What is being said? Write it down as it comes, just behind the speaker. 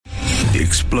The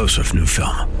explosive new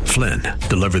film, Flynn,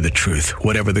 deliver the truth,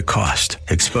 whatever the cost,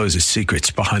 exposes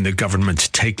secrets behind the government's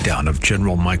takedown of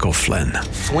General Michael Flynn.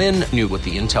 Flynn knew what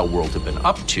the intel world had been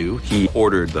up to. He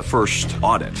ordered the first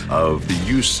audit of the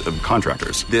use of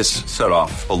contractors. This set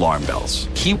off alarm bells.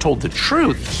 He told the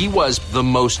truth. He was the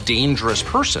most dangerous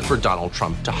person for Donald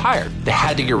Trump to hire. They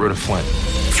had to get rid of Flynn.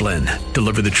 Flynn,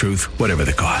 deliver the truth, whatever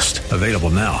the cost. Available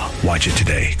now. Watch it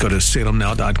today. Go to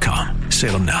salemnow.com.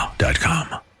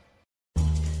 salemnow.com.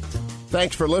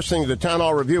 Thanks for listening to the Town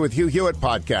Hall Review with Hugh Hewitt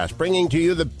podcast, bringing to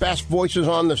you the best voices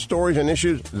on the stories and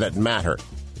issues that matter.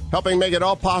 Helping make it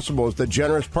all possible is the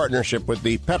generous partnership with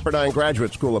the Pepperdine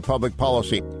Graduate School of Public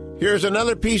Policy. Here's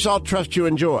another piece I'll trust you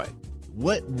enjoy.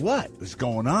 What is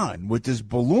going on with this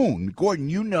balloon? Gordon,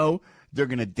 you know they're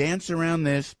going to dance around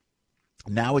this.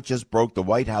 Now it just broke. The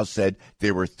White House said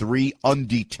there were 3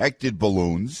 undetected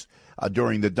balloons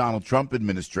during the Donald Trump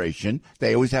administration.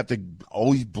 They always have to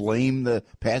blame the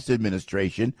past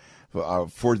administration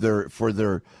for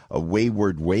their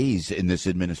wayward ways in this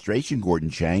administration.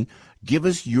 Gordon Chang, give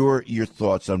us your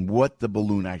thoughts on what the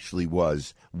balloon actually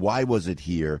was. Why was it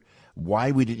here?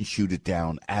 Why we didn't shoot it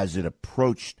down as it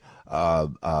approached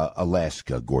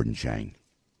Alaska, Gordon Chang?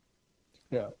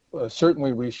 Yeah,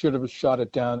 certainly we should have shot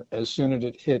it down as soon as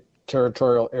it hit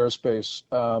territorial airspace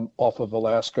off of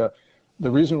Alaska. The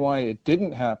reason why it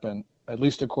didn't happen, at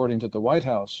least according to the White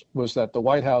House, was that the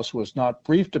White House was not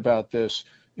briefed about this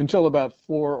until about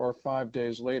 4 or 5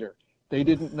 days later. They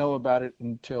didn't know about it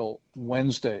until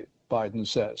Wednesday, Biden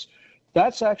says.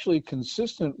 That's actually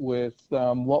consistent with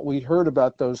what we heard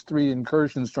about those 3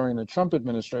 incursions during the Trump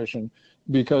administration,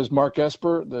 because Mark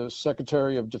Esper, the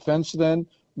Secretary of Defense then,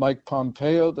 Mike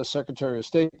Pompeo, the Secretary of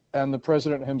State, and the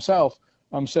President himself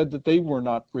said that they were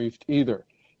not briefed either.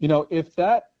 You know, if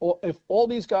all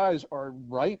these guys are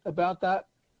right about that,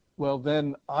 well,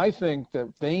 then I think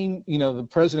that the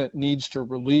president needs to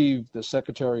relieve the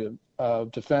Secretary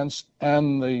of Defense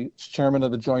and the Chairman of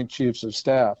the Joint Chiefs of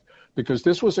Staff, because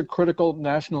this was a critical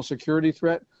national security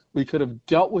threat. We could have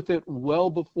dealt with it well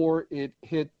before it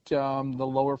hit the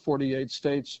lower 48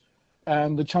 states.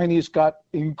 And the Chinese got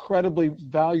incredibly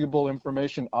valuable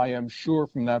information, I am sure,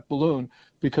 from that balloon,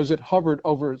 because it hovered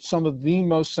over some of the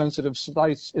most sensitive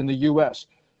sites in the U.S.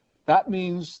 That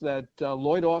means that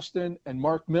Lloyd Austin and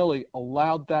Mark Milley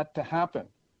allowed that to happen.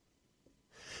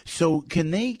 So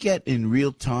can they get in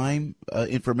real time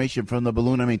information from the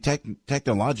balloon? I mean,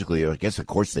 technologically, I guess, of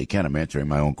course, they can. I'm answering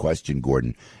my own question,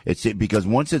 Gordon. It's because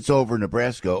once it's over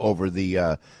Nebraska, over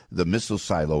the missile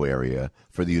silo area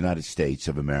for the United States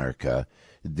of America,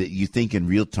 that you think in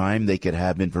real time they could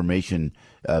have information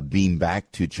beamed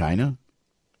back to China?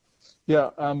 Yeah,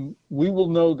 we will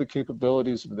know the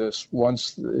capabilities of this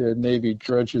once the Navy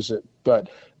dredges it, but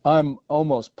I'm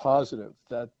almost positive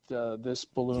that this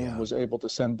balloon was able to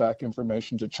send back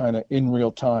information to China in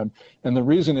real time. And the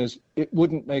reason is it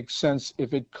wouldn't make sense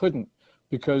if it couldn't,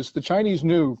 because the Chinese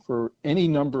knew for any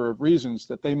number of reasons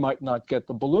that they might not get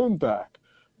the balloon back.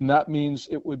 And that means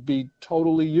it would be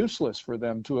totally useless for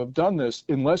them to have done this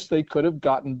unless they could have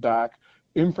gotten back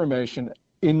information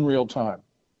in real time.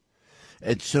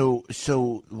 And so,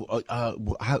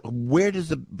 where does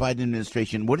the Biden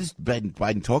administration? What does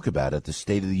Biden talk about at the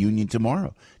State of the Union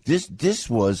tomorrow? This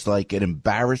was like an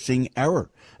embarrassing error,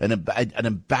 an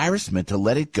embarrassment to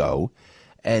let it go,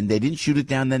 and they didn't shoot it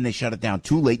down. Then they shot it down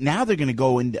too late. Now they're going to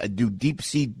go and do deep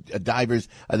sea divers.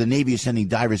 The Navy is sending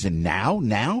divers in now,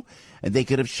 and they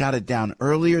could have shot it down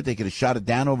earlier. They could have shot it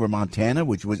down over Montana,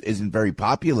 which isn't very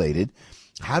populated.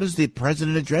 How does the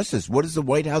president address this? What is the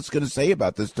White House going to say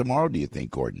about this tomorrow, do you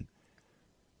think, Gordon?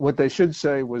 What they should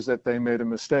say was that they made a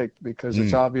mistake, because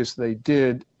it's obvious they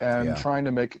did, and trying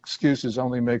to make excuses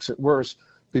only makes it worse,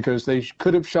 because they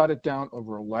could have shot it down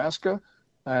over Alaska,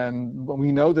 and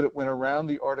we know that it went around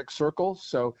the Arctic Circle,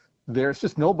 so there's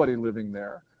just nobody living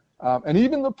there. And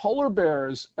even the polar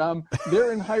bears,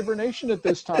 they're in hibernation at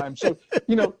this time. So,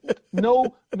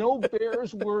 no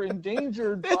bears were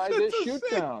endangered by this shoot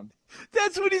down.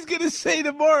 That's what he's going to say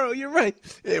tomorrow. You're right.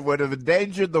 It would have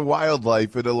endangered the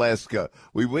wildlife in Alaska.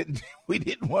 We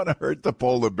didn't want to hurt the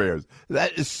polar bears.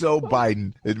 That is so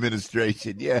Biden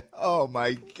administration. Yeah. Oh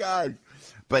my God.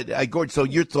 But Gordon, so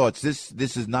your thoughts?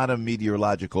 This is not a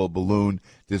meteorological balloon.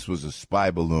 This was a spy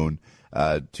balloon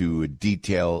to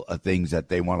detail things that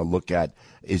they want to look at.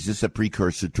 Is this a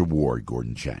precursor to war,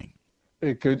 Gordon Chang?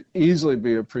 It could easily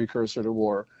be a precursor to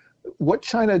war. What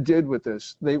China did with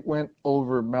this, they went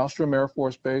over Malmstrom Air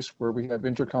Force Base, where we have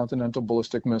intercontinental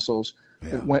ballistic missiles.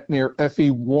 Yeah. It went near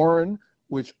F.E. Warren,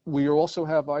 which we also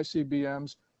have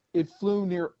ICBMs. It flew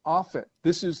near Offutt.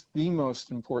 This is the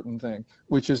most important thing,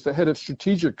 which is the head of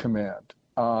Strategic Command.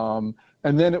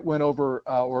 And then it went over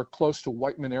or close to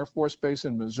Whiteman Air Force Base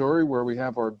in Missouri, where we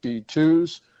have our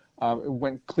B-2s. It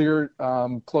went clear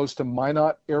close to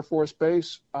Minot Air Force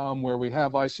Base, where we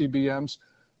have ICBMs.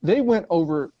 They went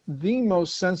over the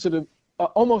most sensitive,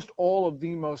 almost all of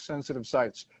the most sensitive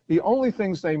sites. The only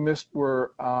things they missed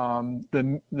were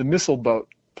the missile boat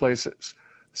places.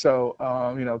 So,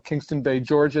 Kingston Bay,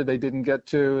 Georgia, they didn't get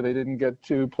to. They didn't get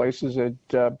to places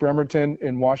at Bremerton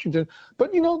in Washington.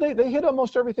 But, they hit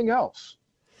almost everything else.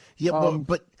 Yeah,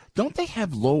 but don't they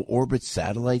have low orbit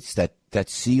satellites that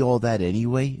see all that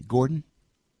anyway, Gordon?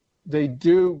 They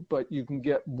do, but you can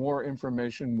get more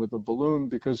information with a balloon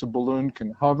because a balloon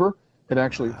can hover. It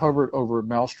actually hovered over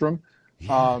Maelstrom.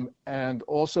 Yeah. And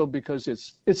also because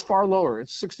it's far lower.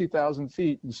 It's 60,000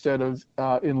 feet instead of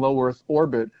in low Earth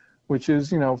orbit, which is,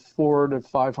 400,000 to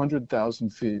 500,000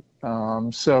 feet.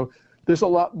 So there's a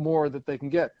lot more that they can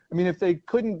get. I mean, if they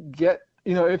couldn't get,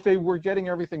 if they were getting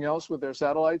everything else with their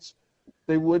satellites,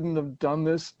 they wouldn't have done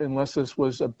this unless this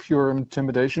was a pure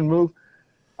intimidation move.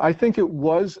 I think it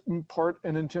was in part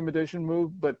an intimidation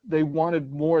move, but they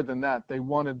wanted more than that. They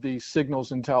wanted the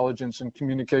signals intelligence and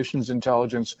communications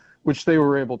intelligence, which they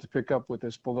were able to pick up with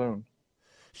this balloon.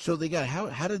 So they got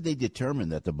how did they determine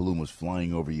that the balloon was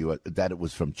flying over you, that it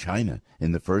was from China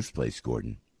in the first place,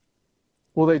 Gordon?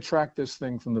 Well, they tracked this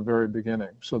thing from the very beginning,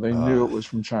 so they knew it was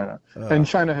from China. And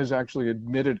China has actually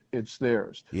admitted it's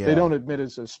theirs. Yeah. They don't admit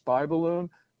it's a spy balloon,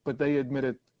 but they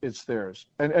admit it's theirs.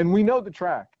 And we know the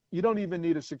track. You don't even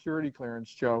need a security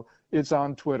clearance, Joe. It's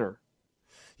on Twitter.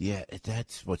 Yeah,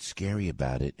 that's what's scary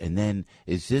about it. And then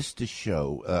is this to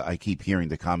show, I keep hearing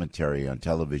the commentary on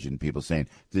television, people saying,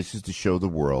 this is to show the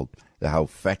world how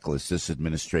feckless this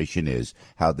administration is,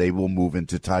 how they will move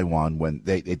into Taiwan when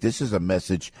this is a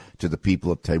message to the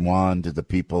people of Taiwan, to the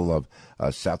people of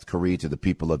South Korea, to the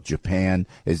people of Japan.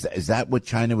 Is that what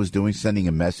China was doing, sending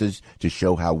a message to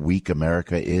show how weak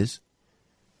America is?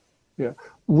 Yeah,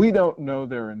 we don't know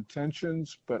their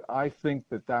intentions, but I think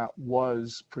that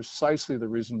was precisely the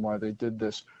reason why they did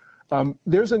this.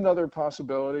 There's another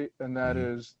possibility, and that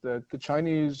is that the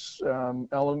Chinese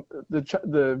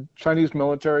the Chinese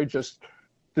military just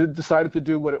decided to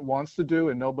do what it wants to do,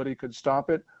 and nobody could stop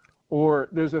it. Or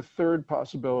there's a third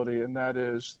possibility, and that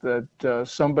is that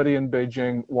somebody in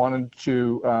Beijing wanted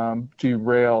to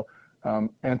derail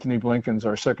Antony Blinken's,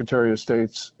 our Secretary of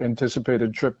State's,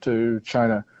 anticipated trip to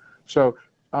China. So,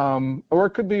 or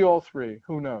it could be all three,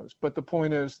 who knows? But the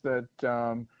point is that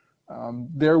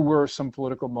there were some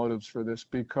political motives for this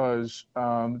because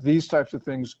these types of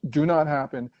things do not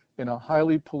happen in a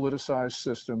highly politicized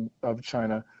system of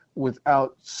China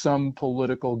without some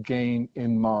political gain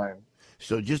in mind.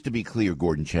 So just to be clear,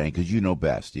 Gordon Chang, because you know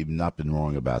best, you've not been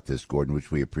wrong about this, Gordon,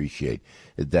 which we appreciate,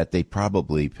 that they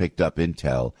probably picked up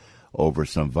intel over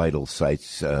some vital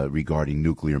sites regarding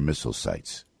nuclear missile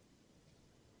sites.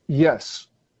 Yes,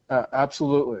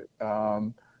 absolutely.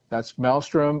 That's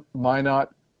Maelstrom, Minot,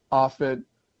 Offutt,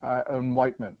 and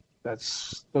Whiteman.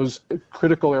 That's those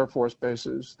critical Air Force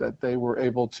bases that they were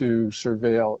able to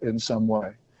surveil in some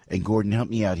way. And Gordon, help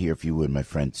me out here if you would, my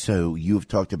friend. So you've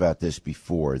talked about this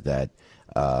before, that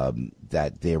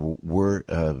there were,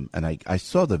 and I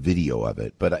saw the video of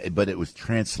it, but it was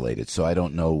translated, so I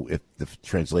don't know if the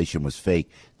translation was fake.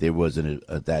 There was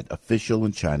that official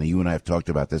in China, you and I have talked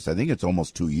about this, I think it's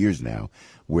almost 2 years now,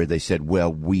 where they said,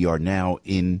 well, we are now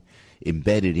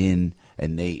embedded in,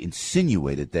 and they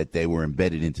insinuated that they were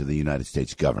embedded into the United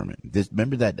States government.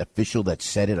 Remember that official that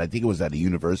said it? I think it was at a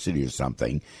university or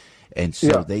something. And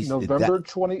so November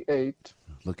 28,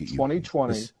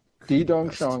 2020, Di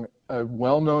Dongsheng, a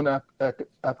well-known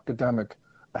academic,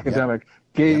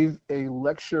 gave a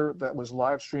lecture that was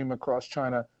live streamed across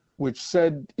China, which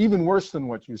said even worse than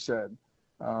what you said.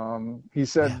 He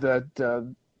said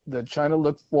that China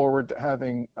looked forward to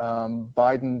having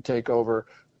Biden take over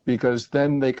because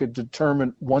then they could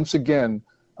determine once again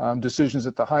decisions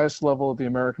at the highest level of the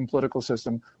American political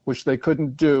system, which they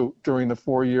couldn't do during the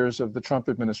 4 years of the Trump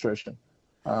administration.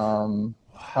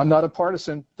 I'm not a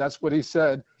partisan. That's what he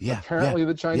said. Apparently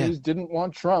the Chinese didn't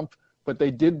want Trump, but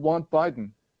they did want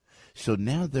Biden. So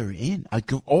now they're in.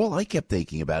 All I kept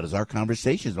thinking about is our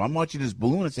conversations. I'm watching this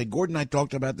balloon and say, Gordon, I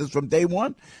talked about this from day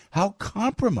one. How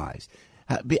compromised?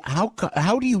 How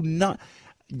do you not?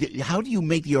 How do you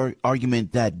make the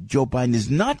argument that Joe Biden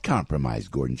is not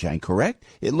compromised, Gordon Chang, correct?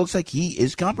 It looks like he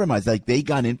is compromised, like they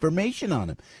got information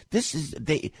on him.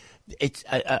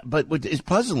 But what is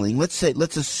puzzling, let's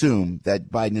assume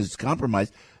that Biden is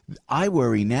compromised. I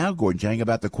worry now, Gordon Chang,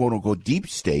 about the quote-unquote deep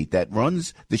state that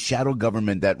runs the shadow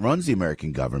government, that runs the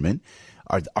American government.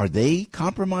 Are they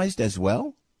compromised as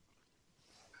well?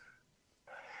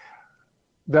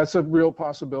 That's a real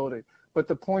possibility. But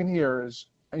the point here is,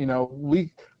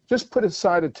 we just put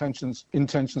aside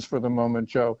intentions for the moment,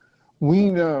 Joe. We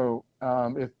know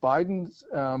if Biden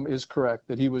is correct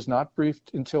that he was not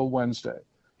briefed until Wednesday.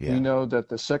 Yeah. We know that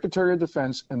the Secretary of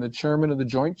Defense and the Chairman of the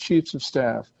Joint Chiefs of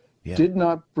Staff did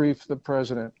not brief the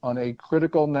president on a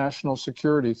critical national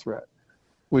security threat,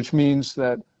 which means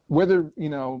that whether,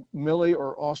 Milley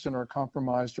or Austin are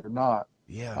compromised or not,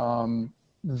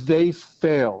 they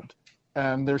failed.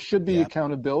 And there should be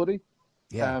accountability.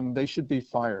 They should be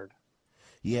fired.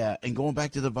 Yeah, and going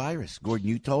back to the virus, Gordon,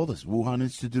 you told us, Wuhan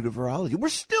Institute of Virology. We're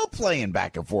still playing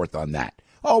back and forth on that.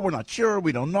 Oh, we're not sure.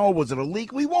 We don't know. Was it a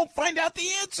leak? We won't find out the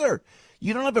answer.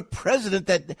 You don't have a president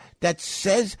that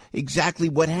says exactly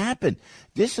what happened.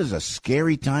 This is a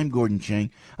scary time, Gordon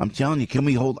Chang. I'm telling you, can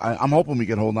we hold? I'm hoping we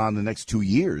can hold on the next 2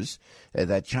 years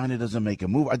that China doesn't make a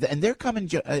move. And they're coming,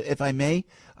 if I may,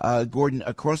 Gordon,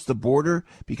 across the border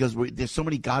because there's so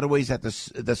many gotaways at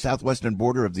the southwestern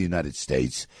border of the United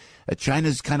States.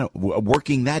 China's kind of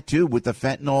working that, too, with the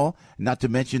fentanyl, not to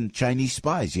mention Chinese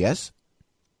spies, yes?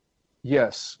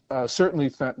 Yes,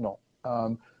 certainly fentanyl.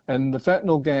 And the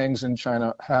fentanyl gangs in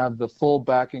China have the full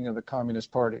backing of the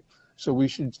Communist Party. So we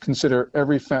should consider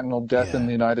every fentanyl death in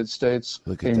the United States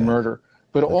a murder.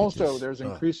 But also there's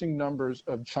increasing numbers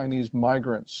of Chinese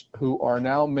migrants who are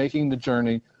now making the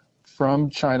journey from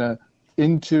China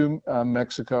into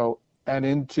Mexico and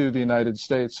into the United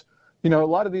States. A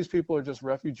lot of these people are just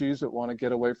refugees that want to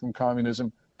get away from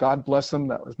communism. God bless them.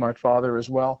 That was my father as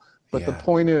well. But the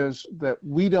point is that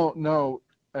we don't know,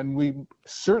 and we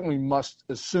certainly must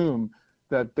assume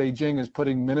that Beijing is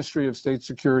putting Ministry of State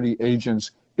Security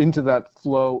agents into that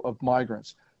flow of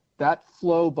migrants. That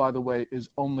flow, by the way, is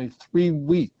only 3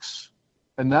 weeks.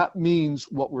 And that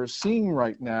means what we're seeing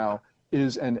right now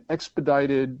is an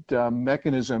expedited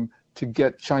mechanism to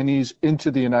get Chinese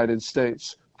into the United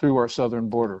States through our southern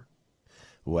border.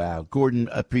 Wow. Gordon,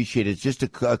 appreciate it. Just to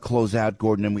close out,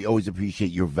 Gordon, and we always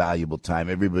appreciate your valuable time.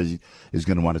 Everybody is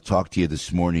going to want to talk to you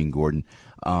this morning, Gordon.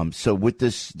 So with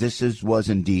this was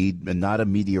indeed not a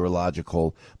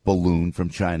meteorological balloon from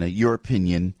China. Your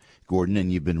opinion, Gordon,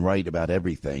 and you've been right about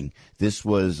everything. This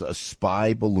was a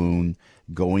spy balloon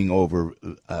going over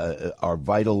our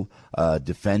vital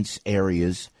defense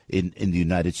areas in the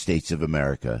United States of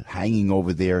America, hanging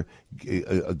over there,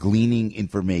 gleaning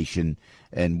information,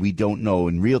 and we don't know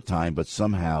in real time, but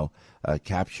somehow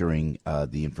capturing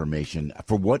the information.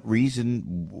 For what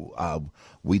reason,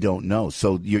 we don't know.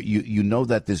 So you know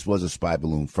that this was a spy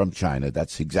balloon from China.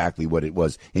 That's exactly what it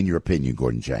was, in your opinion,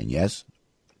 Gordon Chang, yes?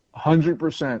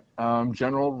 100%.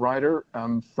 General Ryder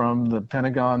from the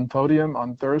Pentagon podium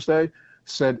on Thursday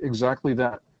said exactly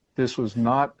that. This was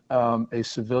not a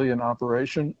civilian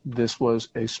operation. This was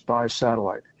a spy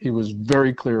satellite. He was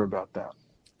very clear about that.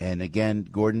 And again,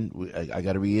 Gordon, I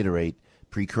got to reiterate,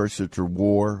 precursor to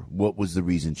war, what was the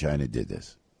reason China did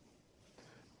this?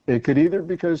 It could either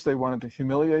because they wanted to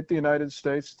humiliate the United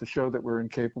States to show that we're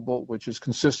incapable, which is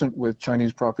consistent with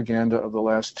Chinese propaganda of the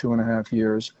last 2.5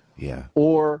 years. Yeah.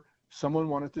 Or someone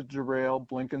wanted to derail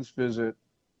Blinken's visit,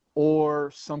 or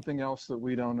something else that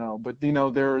we don't know. But,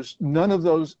 there's none of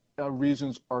those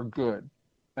reasons are good.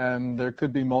 And there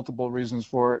could be multiple reasons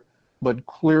for it. But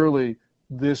clearly,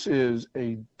 this is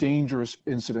a dangerous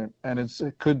incident. And it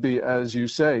could be, as you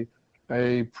say,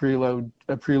 a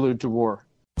prelude to war.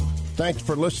 Thanks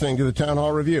for listening to the Town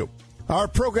Hall Review. Our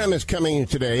program is coming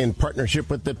today in partnership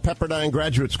with the Pepperdine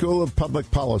Graduate School of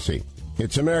Public Policy.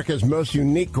 It's America's most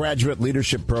unique graduate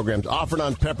leadership programs offered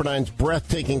on Pepperdine's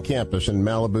breathtaking campus in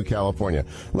Malibu, California.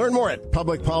 Learn more at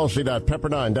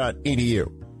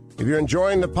publicpolicy.pepperdine.edu. If you're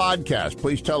enjoying the podcast,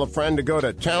 please tell a friend to go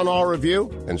to Town Hall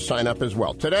Review and sign up as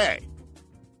well today.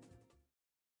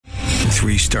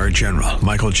 3-star General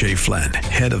Michael J. Flynn,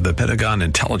 head of the Pentagon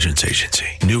Intelligence Agency,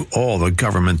 knew all the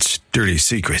government's dirty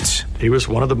secrets. He was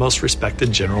one of the most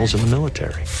respected generals in the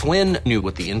military. Flynn knew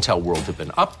what the intel world had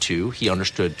been up to. He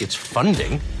understood its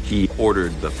funding. He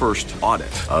ordered the first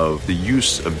audit of the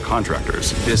use of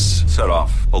contractors. This set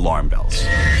off alarm bells.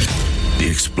 The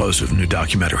explosive new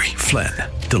documentary, Flynn,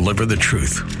 Deliver the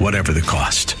Truth, Whatever the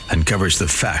Cost, uncovers the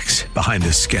facts behind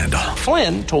this scandal.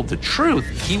 Flynn told the truth.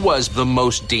 He was the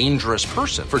most dangerous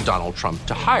person for Donald Trump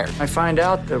to hire. I find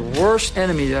out the worst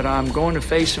enemy that I'm going to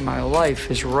face in my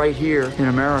life is right here in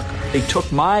America. They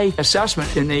took my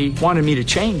assessment and they wanted me to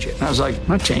change it. And I was like, I'm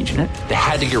not changing it. They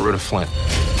had to get rid of Flynn.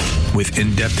 With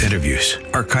in-depth interviews,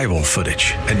 archival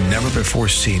footage, and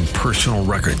never-before-seen personal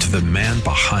records of the man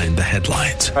behind the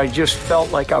headlines. I just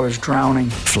felt like I was drowning.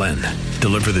 Flynn,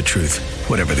 Deliver the Truth,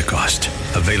 Whatever the Cost.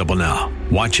 Available now.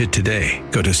 Watch it today.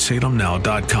 Go to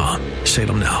salemnow.com.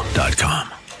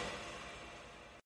 salemnow.com.